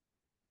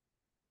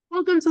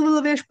welcome to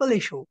the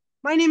Lavesh Show.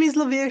 My name is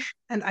Lavesh,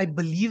 and I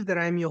believe that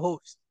I am your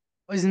host.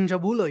 Or is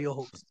Njabulo your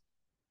host?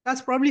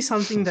 That's probably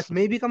something that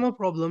may become a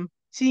problem,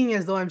 seeing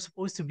as though I'm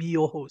supposed to be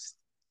your host.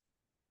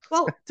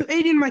 Well, to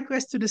aid in my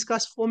quest to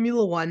discuss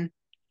Formula One,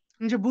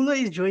 Njabulo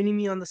is joining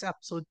me on this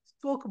episode to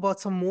talk about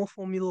some more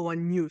Formula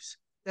One news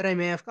that I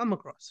may have come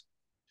across.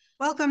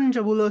 Welcome,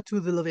 Njabulo,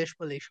 to the Lavesh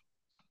Show.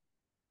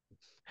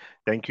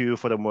 Thank you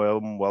for the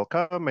warm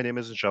welcome. My name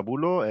is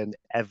Njabulo, an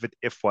avid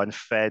F1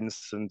 fan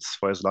since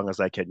for as long as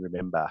I can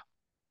remember.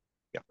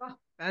 Yeah. Ah,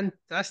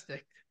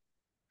 fantastic.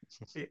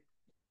 Okay.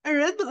 I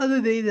read the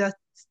other day that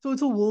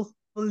Toto Wolff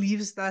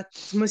believes that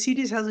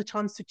Mercedes has a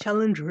chance to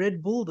challenge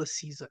Red Bull this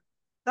season.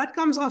 That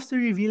comes after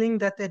revealing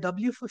that their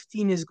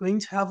W15 is going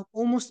to have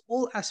almost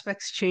all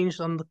aspects changed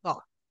on the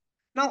car.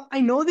 Now,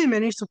 I know they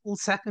managed to pull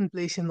second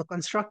place in the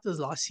Constructors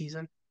last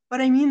season, but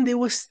I mean, they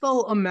were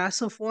still a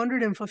massive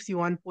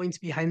 451 points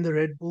behind the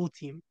Red Bull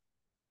team.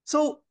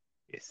 So,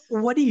 Yes.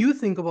 what do you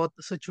think about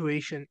the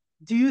situation?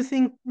 Do you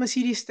think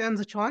Mercedes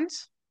stands a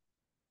chance?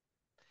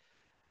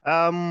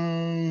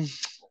 Um,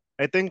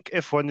 I think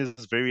F1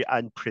 is very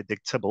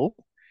unpredictable,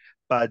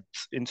 but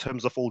in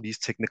terms of all these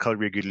technical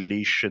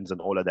regulations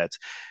and all of that,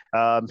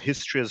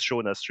 history has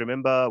shown us.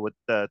 Remember with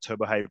the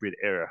turbo hybrid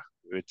era,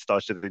 it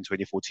started in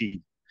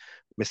 2014.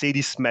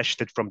 Mercedes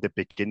smashed it from the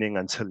beginning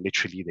until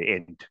literally the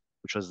end,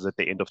 which was at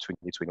the end of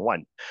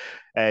 2021.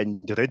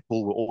 And Red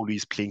Bull were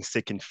always playing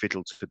second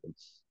fiddle to them.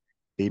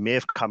 They may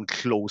have come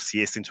close,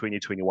 yes, in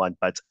 2021,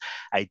 but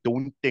I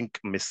don't think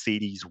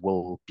Mercedes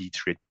will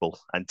beat Red Bull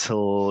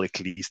until at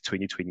least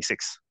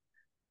 2026.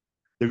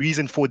 The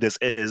reason for this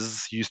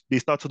is they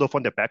started off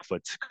on the back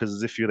foot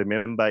because if you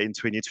remember in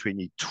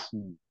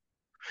 2022,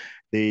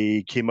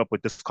 they came up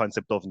with this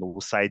concept of no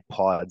side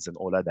pods and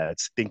all of that,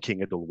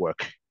 thinking it'll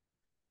work.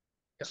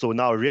 Yeah. So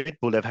now Red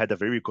Bull have had a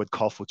very good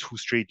car for 2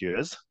 straight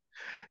years.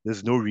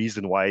 There's no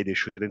reason why they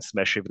shouldn't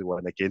smash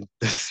everyone again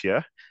this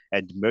year.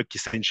 And Merck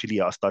essentially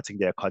are starting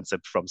their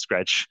concept from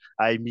scratch.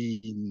 I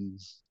mean,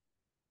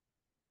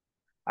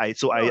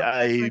 Sure, I'm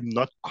definitely.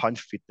 not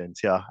confident.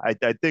 Yeah,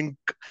 I think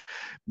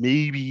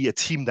maybe a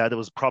team that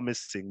was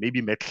promising,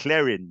 maybe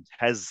McLaren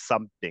has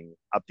something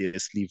up their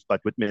sleeve,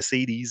 but with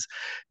Mercedes,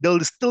 they'll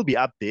still be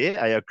up there.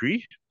 I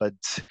agree, but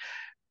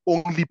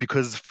only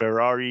because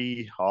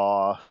Ferrari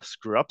are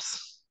screw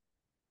ups.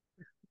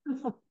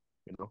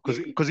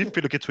 Because if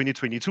you look at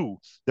 2022,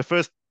 the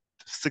first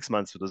 6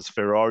 months was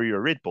Ferrari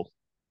or Red Bull.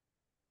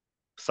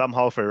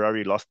 Somehow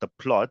Ferrari lost the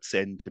plots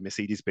and the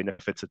Mercedes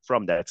benefited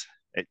from that.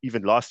 And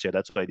even last year,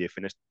 that's why they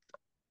finished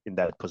in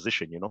that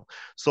position.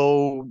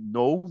 So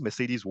no,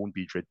 Mercedes won't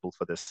beat Red Bull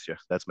for this year.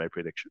 That's my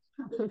prediction.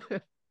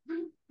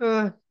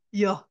 Uh,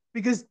 yeah,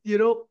 because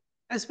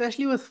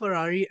especially with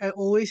Ferrari, I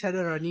always had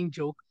a running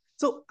joke.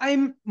 So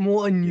I'm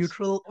more a Yes.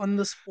 neutral on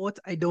the sport.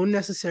 I don't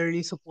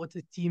necessarily support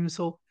a team.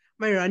 So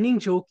my running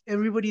joke,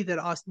 everybody that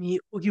asked me,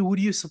 okay, who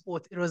do you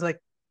support? It was like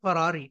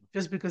Ferrari,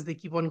 just because they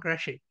keep on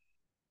crashing.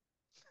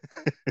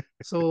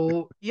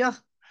 So yeah,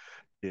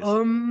 Yes.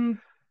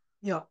 um,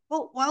 yeah.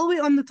 Well, while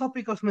we're on the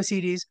topic of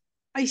Mercedes,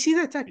 I see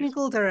that Yes.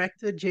 technical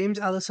director James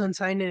Allison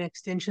signed an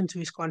extension to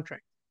his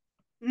contract.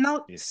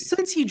 Now, Yes. Yes.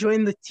 since he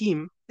joined the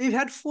team, they've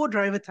had 4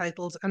 driver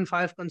titles and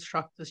 5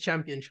 constructors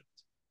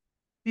championships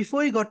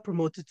before he got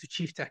promoted to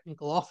chief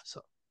technical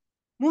officer.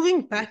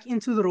 Moving Yes. back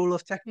into the role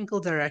of technical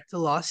director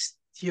last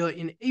year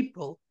in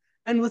April,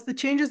 and with the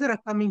changes that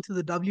are coming to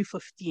the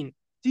W15,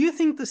 do you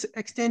think this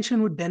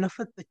extension would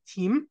benefit the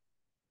team?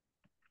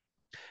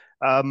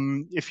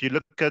 If you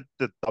look at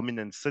the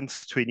dominance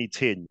since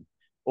 2010,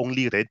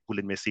 only Red Bull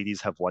and Mercedes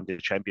have won the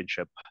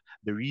championship.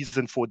 The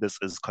reason for this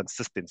is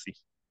consistency.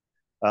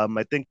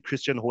 I think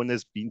Christian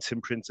Horner's been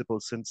team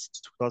principal since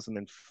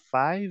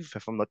 2005,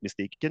 if I'm not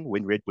mistaken,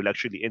 when Red Bull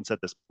actually entered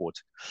the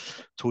sport.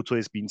 Toto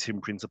has been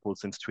team principal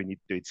since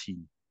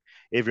 2013.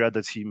 Every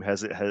other team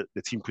has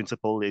the team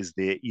principal is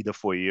there either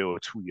for a year or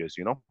 2 years.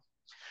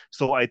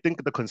 So I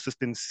think the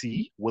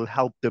consistency will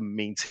help them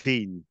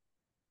maintain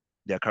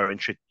their current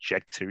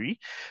trajectory.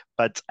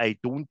 But I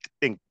don't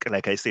think,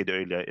 like I said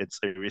earlier, it's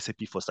a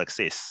recipe for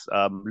success.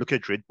 Look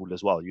at Red Bull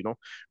as well.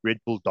 Red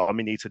Bull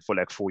dominated for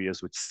like 4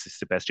 years with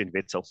Sebastian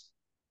Vettel.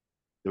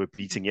 They were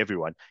beating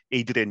everyone.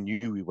 Adrian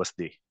Newey was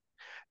there.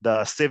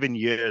 The 7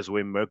 years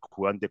when Merck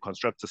won the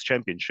Constructors'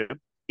 Championship,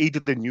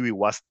 Adrian Newey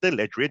was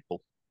still at Red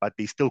Bull, but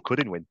they still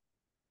couldn't win.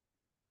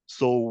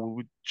 So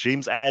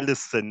James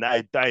Allison,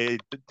 like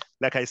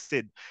I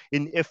said,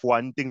 in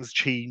F1 things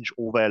change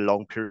over a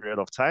long period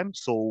of time.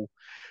 So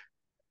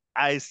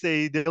I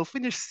say they'll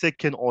finish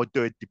second or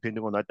third,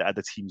 depending on what the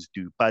other teams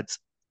do. But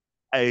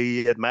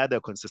I admire their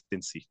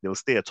consistency. They'll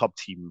stay a top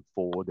team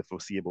for the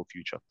foreseeable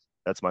future.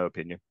 That's my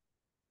opinion.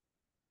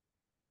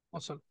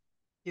 Awesome.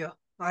 Yeah,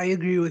 I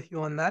agree with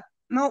you on that.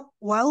 Now,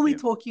 while we're Yeah.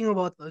 talking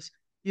about this,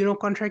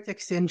 contract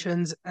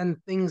extensions and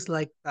things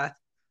like that,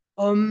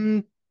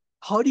 um,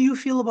 how do you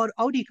feel about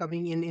Audi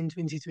coming in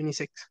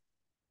 2026?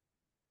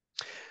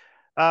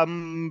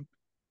 Um,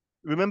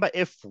 Remember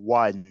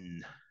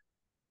F1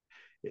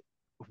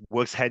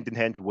 works hand in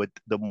hand with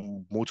the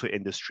motor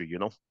industry.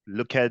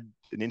 Look at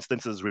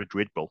instances with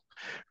Red Bull.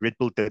 Red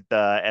Bull did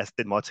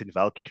Aston Martin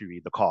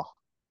Valkyrie, the car.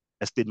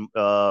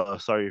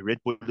 Red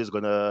Bull is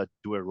gonna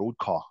do a road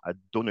car. I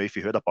don't know if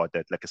you heard about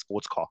that, like a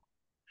sports car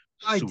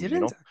I soon.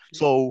 didn't actually.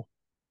 So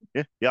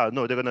yeah,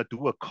 no, they're gonna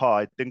do a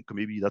car. I think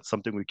maybe that's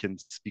something we can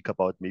speak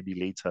about maybe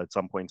later at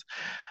some point.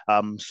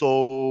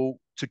 So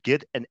to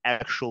get an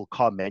actual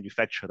car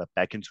manufacturer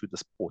back into the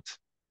sport,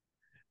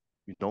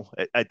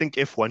 I think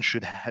F1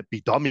 should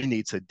be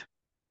dominated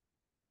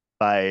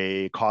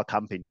by car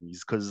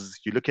companies, because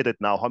you look at it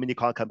now, how many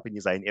car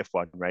companies are in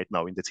F1 right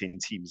now in the 10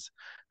 teams?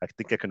 I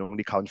think I can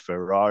only count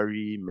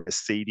Ferrari,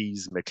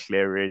 Mercedes,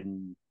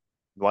 McLaren.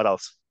 What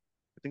else?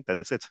 I think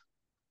that's it,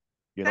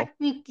 you know?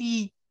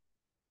 Technically,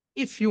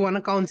 if you want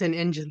to count an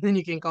engine, then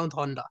you can count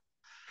Honda.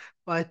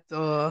 But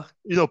But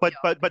yeah, but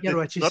I but get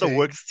what it's you're not a saying.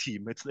 works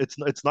team. It's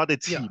not a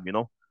Yeah,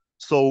 team.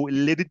 So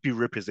let it be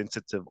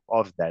representative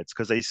of that,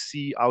 because I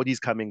see Audi's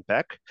coming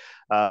back,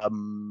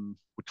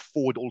 with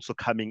Ford also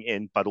coming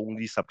in, but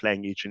only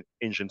supplying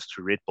engines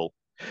to Red Bull.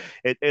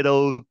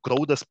 It'll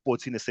grow the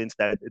sport in a sense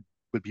that it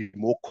will be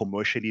more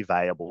commercially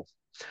viable.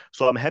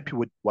 So I'm happy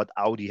with what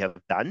Audi have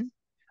done.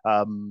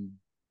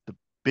 The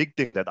big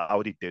thing that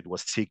Audi did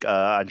was take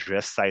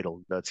Andreas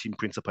Seidel, the team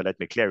principal at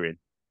McLaren.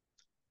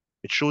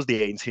 It shows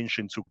their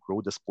intention to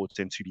grow the sport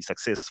and to be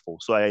successful.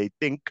 So I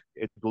think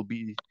it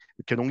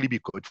can only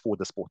be good for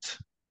the sport.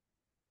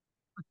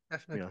 Yeah.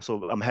 definitely.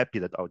 So I'm happy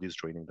that Audi is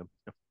joining them.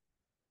 Yeah.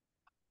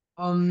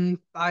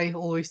 I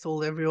always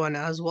told everyone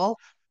as well,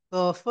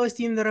 the first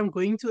team that I'm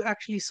going to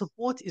actually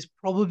support is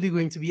probably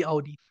going to be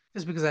Audi,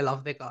 just because I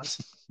love their cars.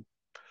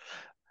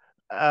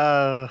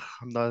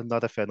 I'm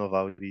not a fan of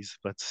Audis,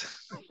 but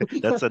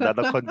that's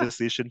another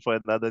conversation for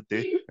another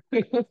day.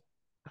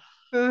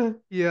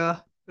 Yeah,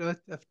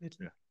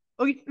 definitely. Yeah.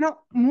 Okay, now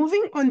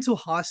moving on to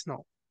Haas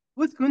now.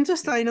 With Guenther Yeah.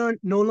 Steiner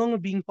no longer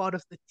being part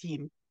of the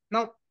team.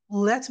 Now,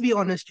 let's be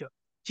honest here.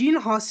 Gene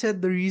Haas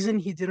said the reason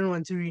he didn't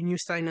want to renew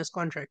Steiner's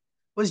contract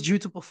was due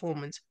to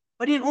performance.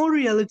 But in all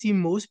reality,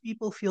 most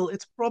people feel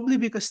it's probably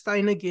because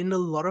Steiner gained a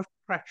lot of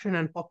traction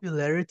and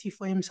popularity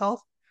for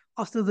himself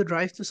after the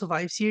Drive to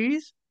Survive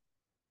series.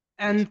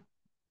 Yes. And,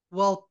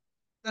 well,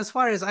 as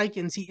far as I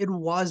can see, it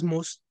was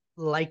most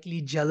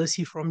likely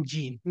jealousy from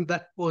Gene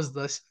that caused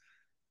this.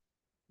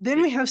 Then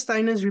Yeah. we have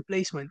Steiner's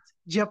replacement,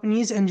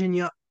 Japanese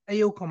engineer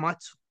Ayao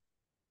Komatsu.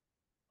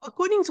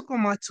 According to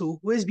Komatsu,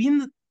 who has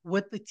been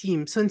with the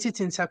team since its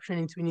inception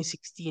in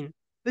 2016,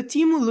 the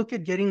team will look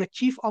at getting a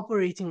chief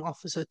operating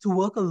officer to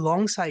work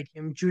alongside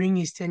him during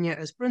his tenure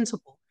as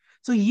principal,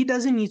 so he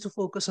doesn't need to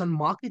focus on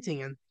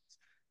marketing and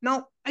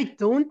now, I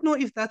don't know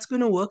if that's going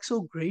to work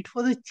so great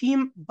for the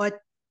team, but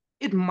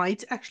it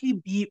might actually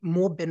be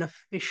more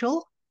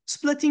beneficial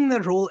splitting the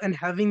role and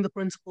having the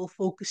principal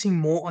focusing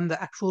more on the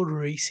actual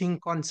racing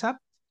concept.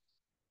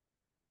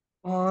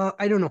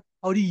 I don't know.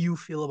 How do you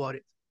feel about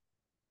it?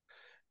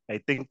 I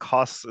think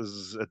cost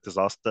is a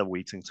disaster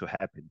waiting to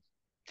happen.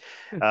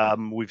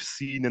 We've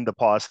seen in the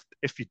past,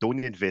 if you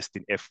don't invest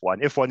in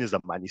F1, F1 is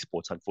a money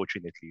sport,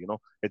 unfortunately.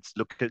 It's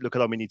look at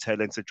how many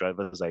talented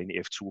drivers are in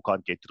F2 who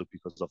can't get through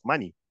because of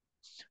money.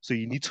 So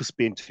you need to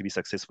spend to be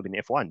successful in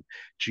F1.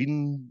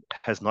 Gene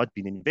has not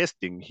been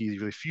investing. He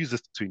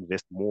refuses to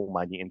invest more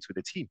money into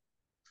the team.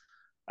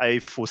 I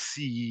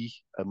foresee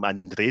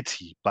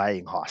Andretti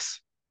buying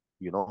Haas,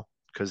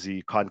 because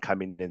he can't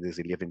come in and there's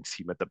 11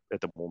 team at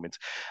the moment.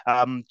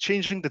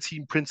 Changing the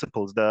team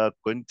principles, the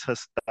Guenther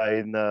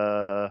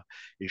Steiner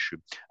issue.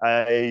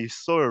 I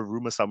saw a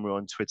rumor somewhere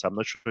on Twitter. I'm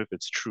not sure if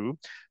it's true.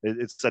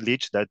 It's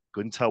alleged that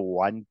Guenther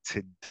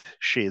wanted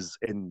shares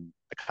in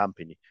the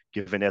company,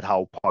 given it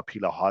how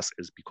popular Haas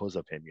is because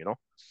of him,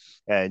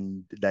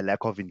 and the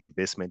lack of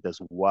investment as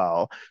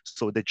well.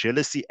 So the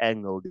jealousy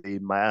angle, there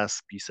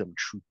must be some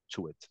truth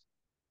to it.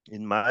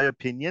 In my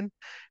opinion,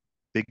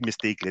 big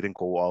mistake letting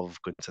go of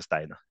Guenther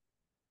Steiner.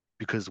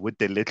 Because with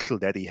the little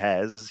that he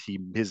has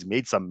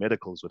made some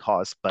medicals with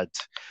Haas, but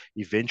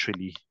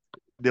eventually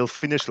they'll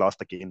finish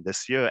last again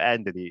this year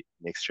and the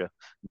next year.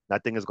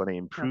 Nothing is going to Yeah.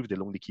 improve.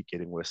 They'll only keep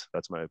getting worse.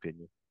 That's my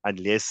opinion.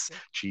 Unless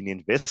Gene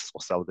invests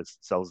or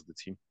sells the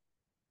team.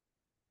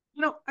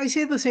 I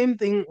say the same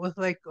thing with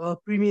like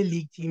Premier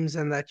League teams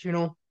and that,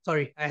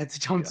 sorry, I had to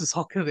jump Yeah, to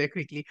soccer there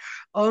quickly.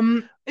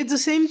 It's the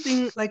same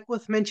thing like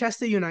with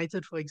Manchester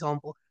United, for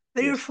example.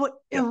 They're yes,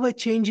 yeah. forever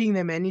changing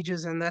their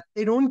managers and that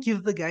they don't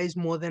give the guys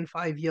more than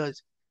 5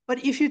 years.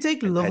 But if you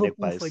take And panic Liverpool,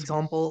 for buys team.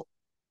 example,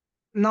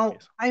 now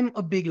Yes. I'm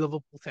a big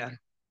Liverpool fan,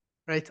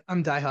 right?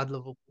 I'm diehard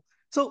Liverpool.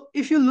 So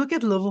if you look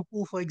at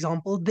Liverpool, for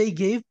example, they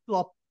gave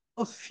Klopp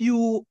a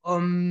few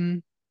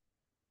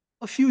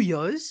a few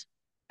years,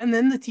 and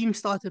then the team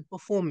started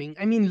performing.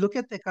 I mean, look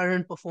at their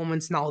current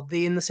performance now.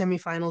 They're in the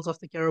semi-finals of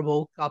the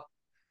Carabao Cup.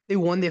 They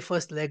won their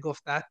first leg of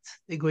that.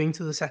 They're going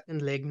to the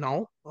second leg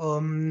now.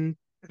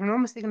 If I'm not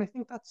mistaken, I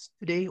think that's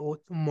today or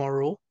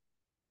tomorrow.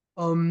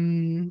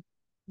 Um,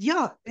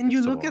 yeah, I think and it's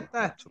you look tomorrow. at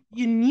Yeah, that. tomorrow.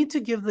 You need to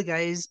give the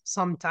guys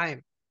some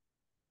time.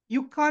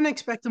 You can't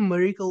expect a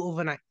miracle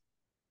overnight.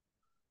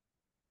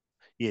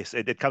 Yes,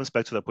 it comes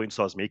back to the points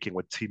I was making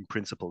with team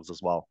principles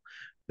as well,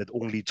 that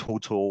only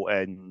Toto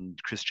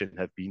and Christian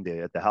have been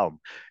there at the helm.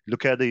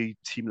 Look at a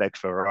team like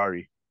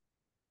Ferrari.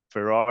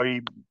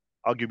 Ferrari,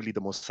 arguably the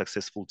most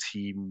successful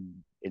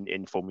team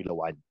in Formula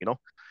One,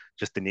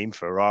 just the name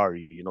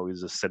Ferrari,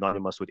 is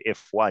synonymous with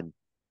F1.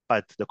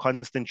 But the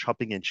constant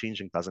chopping and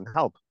changing doesn't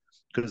help.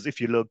 Because if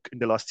you look in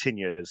the last 10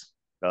 years,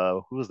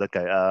 who was that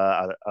guy?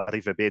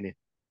 Arrivabene.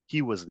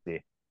 He was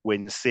there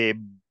when Seb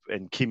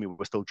and Kimi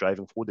were still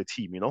driving for the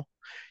team.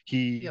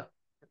 He Yeah.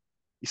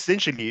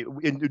 essentially,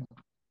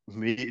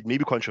 it may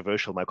be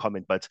controversial, my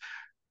comment, but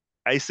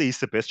I say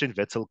Sebastian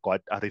Vettel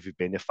got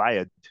Arrivabene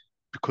fired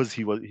because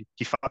he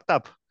fucked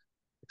up.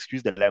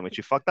 Excuse the language.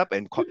 He fucked up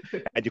and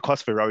he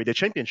cost Ferrari the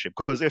championship.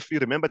 Because if you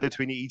remember the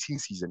 2018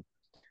 season,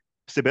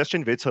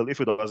 Sebastian Vettel, if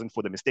it wasn't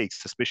for the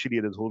mistakes, especially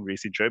in his home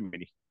race in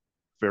Germany,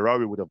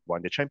 Ferrari would have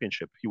won the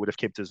championship. He would have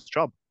kept his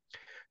job.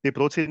 They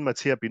brought in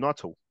Mattia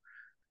Binotto.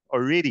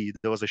 Already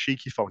there was a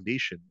shaky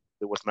foundation.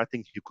 There was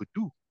nothing he could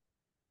do.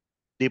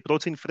 They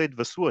brought in Fred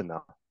Vasseur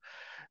now.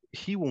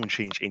 He won't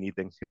change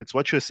anything. It's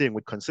what you're saying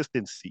with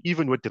consistency,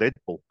 even with Red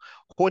Bull.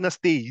 Horner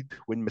stayed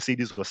when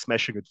Mercedes was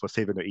smashing it for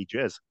 7 or 8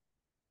 years.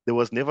 There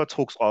was never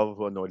talks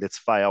of, oh, no, let's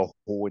fire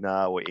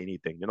Horner or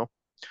anything.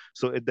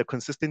 So the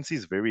consistency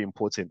is very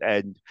important.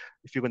 And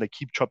if you're going to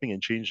keep chopping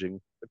and changing,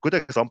 a good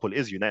example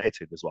is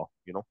United as well.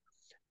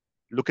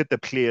 Look at the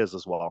players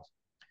as well.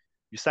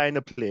 You sign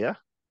a player,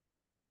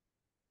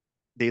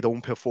 they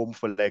don't perform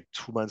for like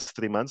 2 months,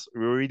 3 months,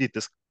 we're already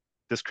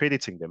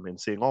discrediting them and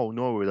saying, oh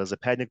no, there's a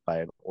panic buy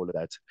and all of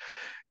that.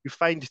 You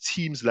find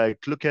teams like,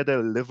 look at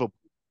Liverpool,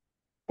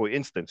 for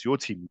instance, your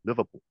team,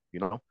 Liverpool.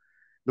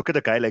 Look at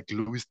a guy like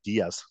Luis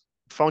Diaz.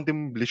 Found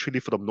him literally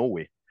from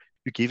nowhere.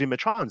 You gave him a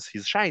chance.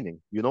 He's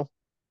shining.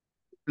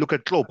 Look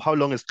at Klopp. How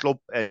long is Klopp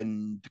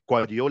and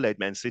Guardiola at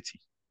Man City?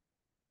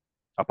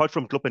 Apart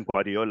from Klopp and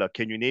Guardiola,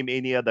 can you name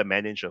any other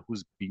manager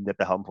who's been at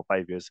the helm for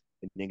 5 years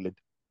in England?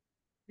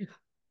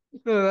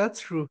 No, that's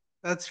true.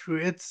 That's true.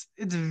 It's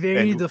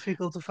very And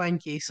difficult to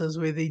find cases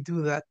where they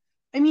do that.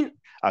 I mean,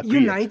 I agree.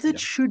 United Yeah,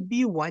 should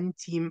be one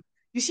team.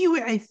 You see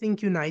where I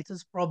think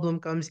United's problem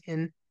comes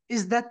in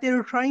is that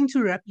they're trying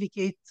to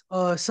replicate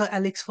Sir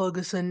Alex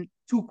Ferguson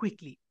too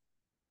quickly.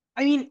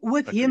 I mean,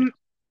 with agreed. him,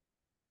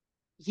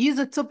 he's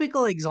a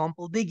typical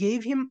example. They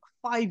gave him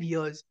 5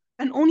 years,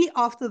 and only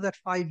after that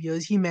 5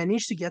 years, he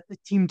managed to get the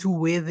team to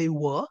where they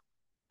were,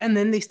 and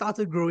then they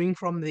started growing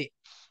from there.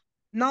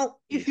 Now,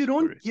 if you Yes,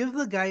 don't correct. give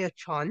the guy a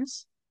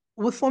chance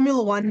with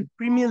Formula One,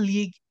 Premier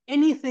League,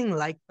 anything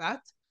like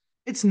that,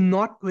 it's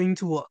not going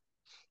to work.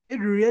 It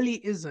really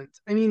isn't.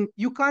 I mean,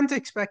 you can't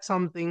expect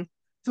something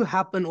to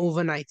happen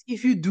overnight.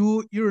 If you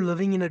do, you're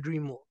living in a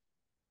dream world.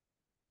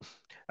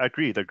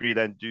 Agreed, agreed.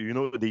 And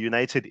the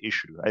United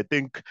issue, I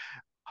think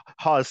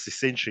Haas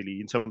essentially,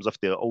 in terms of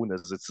their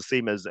owners, it's the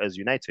same as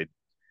United.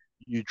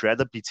 You'd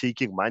rather be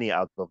taking money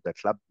out of the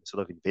club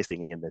instead of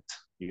investing in it.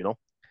 You know,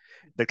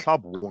 the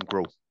club won't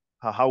grow.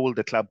 How will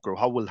the club grow?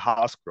 How will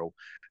Haas grow?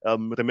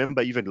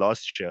 Remember, even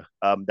last year,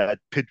 that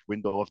pit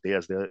window of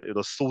theirs, it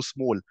was so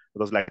small. It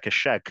was like a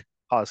shack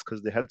Haas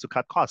because they had to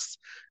cut costs.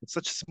 It's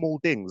such small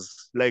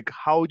things. Like,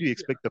 how do you Yeah.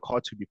 expect the car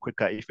to be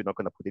quicker if you're not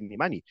going to put any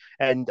money?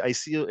 And I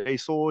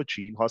saw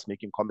Gene Haas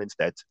making comments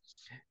that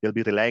they'll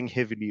be relying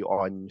heavily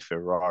on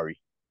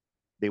Ferrari.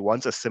 They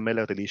want a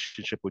similar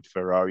relationship with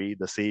Ferrari,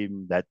 the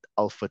same that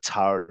Alpha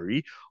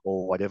Tauri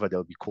or whatever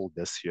they'll be called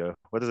this year.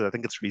 What is it? I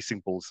think it's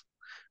Racing Bulls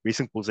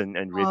and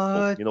Red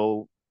Bull.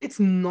 Uh, it's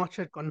not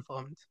yet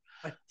confirmed,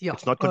 but yeah,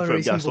 It's not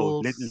confirmed. Yeah, Racing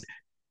so Bulls.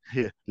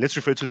 let's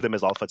refer to them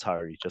as Alpha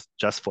Tauri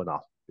just for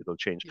now. It'll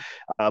change.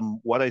 Yeah.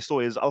 What I saw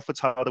is Alpha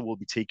Tauri will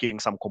be taking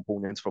some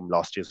components from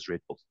last year's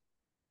Red Bull.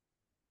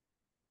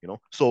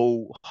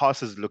 So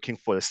Haas is looking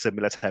for a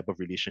similar type of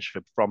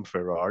relationship from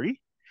Ferrari.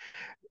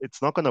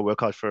 It's not going to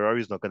work out.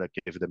 Ferrari is not going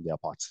to give them their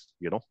parts.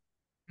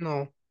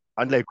 No.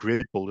 Unlike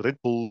Red Bull,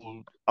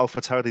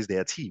 AlphaTauri is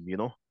their team.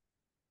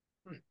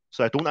 Hmm.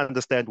 So I don't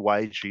understand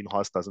why Gene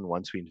Haas doesn't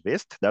want to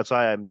invest. That's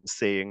why I'm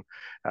saying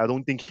I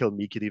don't think he'll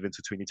make it even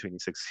to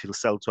 2026. He'll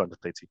sell to under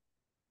 30.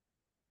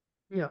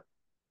 Yeah.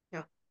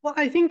 Yeah. Well,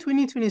 I think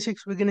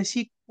 2026 we're gonna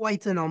see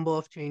quite a number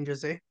of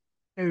changes, eh?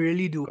 I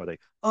really do.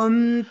 Correct.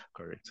 Um,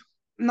 Correct.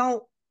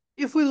 Now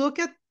if we look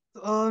at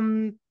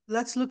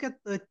let's look at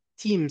the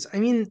teams. I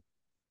mean,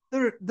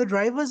 the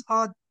drivers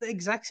are the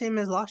exact same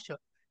as last year.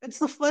 It's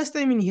the first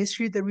time in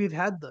history that we've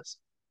had this.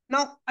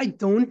 Now, I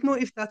don't know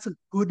if that's a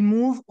good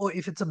move or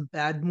if it's a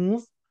bad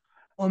move.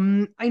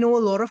 I know a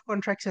lot of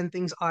contracts and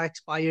things are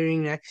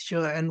expiring next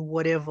year and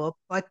whatever,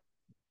 but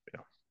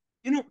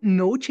Yeah.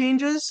 no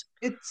changes.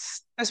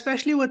 It's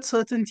especially with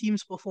certain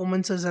teams'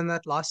 performances in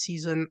that last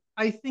season.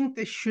 I think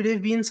there should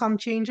have been some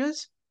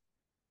changes.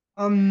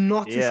 I'm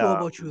not too sure Yeah.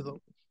 about you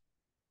though.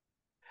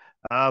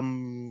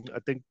 I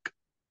think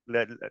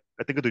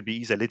I think it would be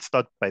easier. Let's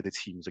start by the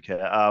teams, okay?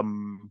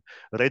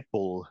 Red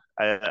Bull.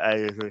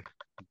 I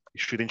You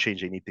shouldn't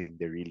change anything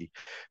there, really.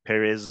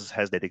 Perez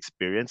has that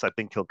experience. I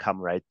think he'll come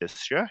right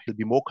this year. He'll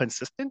be more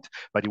consistent,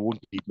 but he won't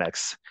beat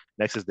Max.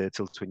 Max is there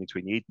till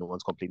 2028. No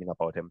one's complaining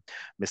about him.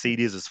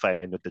 Mercedes is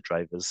fine with the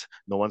drivers.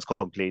 No one's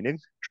complaining.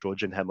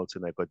 George and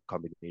Hamilton are a good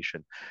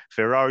combination.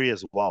 Ferrari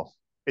as well.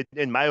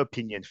 In my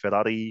opinion,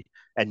 Ferrari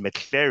and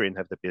McLaren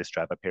have the best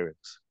driver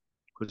pairings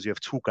because you have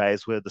two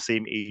guys who are the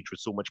same age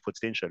with so much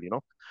potential.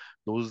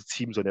 Those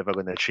teams are never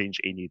going to change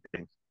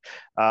anything.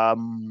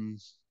 Um,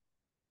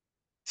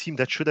 Team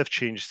that should have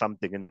changed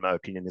something, in my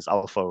opinion, is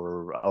Alpha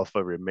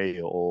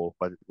Romeo, or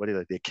what is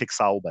it? They kick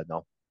Sauber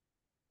now,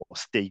 or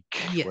Steak,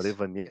 Yes.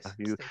 whatever. Yes.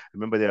 You Stay.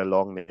 remember their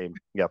long name?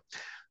 Yeah.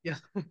 Yeah.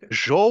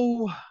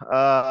 Joe,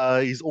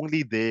 he's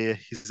only there.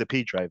 He's a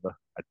pay driver.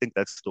 I think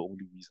that's the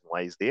only reason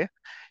why he's there.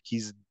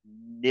 He's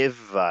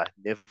never.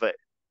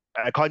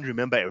 I can't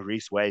remember a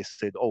race where I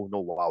said, "Oh no,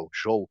 wow,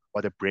 Joe,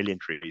 what a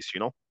brilliant race."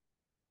 Yeah.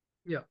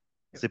 Yeah.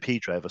 He's a pay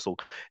driver, so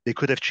they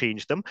could have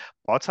changed them.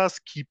 Bottas,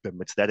 keep him.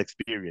 It's that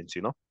experience.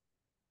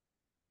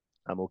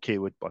 I'm okay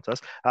with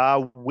Bottas.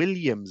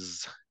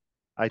 Williams,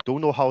 I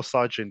don't know how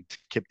Sargent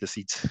kept the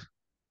seat.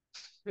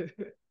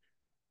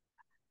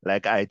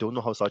 Like, I don't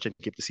know how Sargent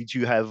kept the seat.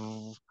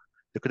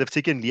 They could have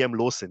taken Liam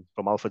Lawson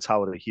from Alpha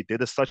Tower. He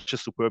did such a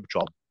superb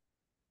job.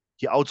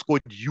 He outscored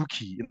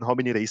Yuki in how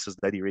many races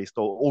that he raced,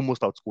 or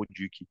almost outscored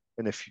Yuki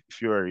in a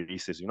few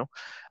races.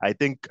 I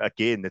think,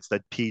 again, it's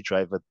that P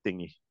driver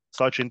thingy.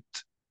 Sargent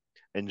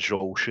and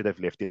Joe should have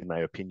left, in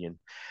my opinion.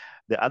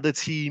 The other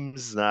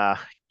teams,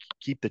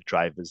 keep the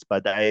drivers,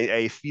 but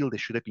I feel there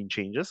should have been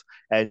changes.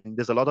 And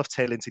there's a lot of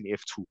talent in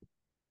F2.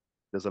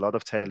 There's a lot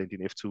of talent in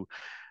F2.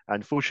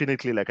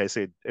 Unfortunately, like I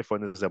said,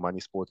 F1 is a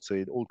money sport, so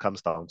it all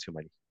comes down to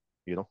money,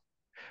 you know.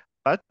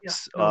 But Yeah.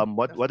 No.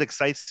 what Definitely.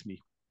 excites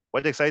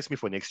me,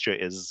 for next year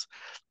is,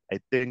 I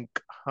think,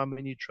 how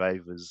many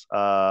drivers?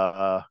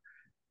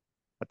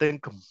 I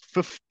think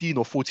 15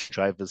 or 14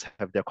 drivers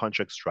have their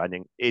contracts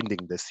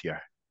ending this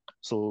year.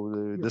 So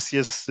Yeah. this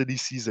year's city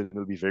season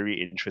will be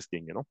very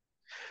interesting. Yeah. No.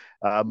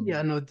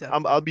 I'll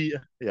Definitely. be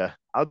yeah,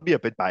 I'll be a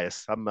bit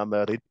biased. I'm a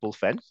Red Bull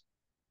fan,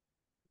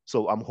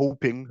 so I'm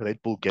hoping Red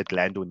Bull get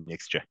Lando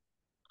next year.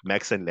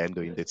 Max and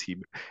Lando in the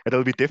team.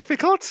 It'll be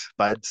difficult,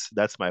 but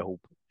that's my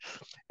hope.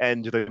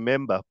 And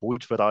remember,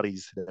 both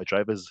Ferraris, the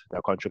drivers,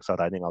 their contracts are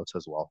running out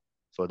as well.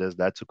 So there's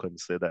that to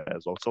consider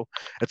as well. So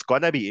it's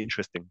gonna be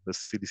interesting, the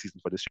city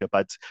season for this year.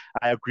 But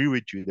I agree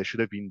with you. There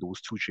should have been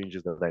those two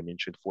changes that I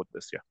mentioned for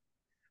this year.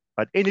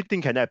 But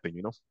anything can happen.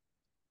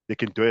 They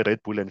can do a Red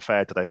Bull and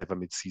fire driver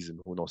mid-season.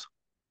 Who knows?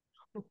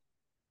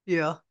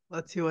 Yeah.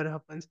 Let's see what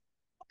happens.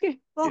 Okay. Yeah.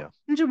 Well,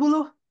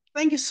 Njabulo,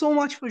 thank you so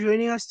much for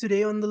joining us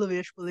today on the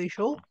Lavesh Pillay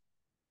Show.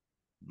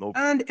 No.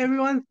 And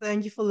everyone,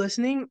 thank you for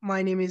listening.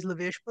 My name is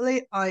Lavesh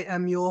Pillay. I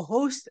am your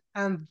host,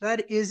 and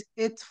that is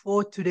it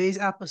for today's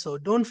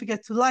episode. Don't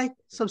forget to like,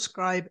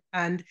 subscribe,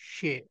 and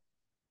share.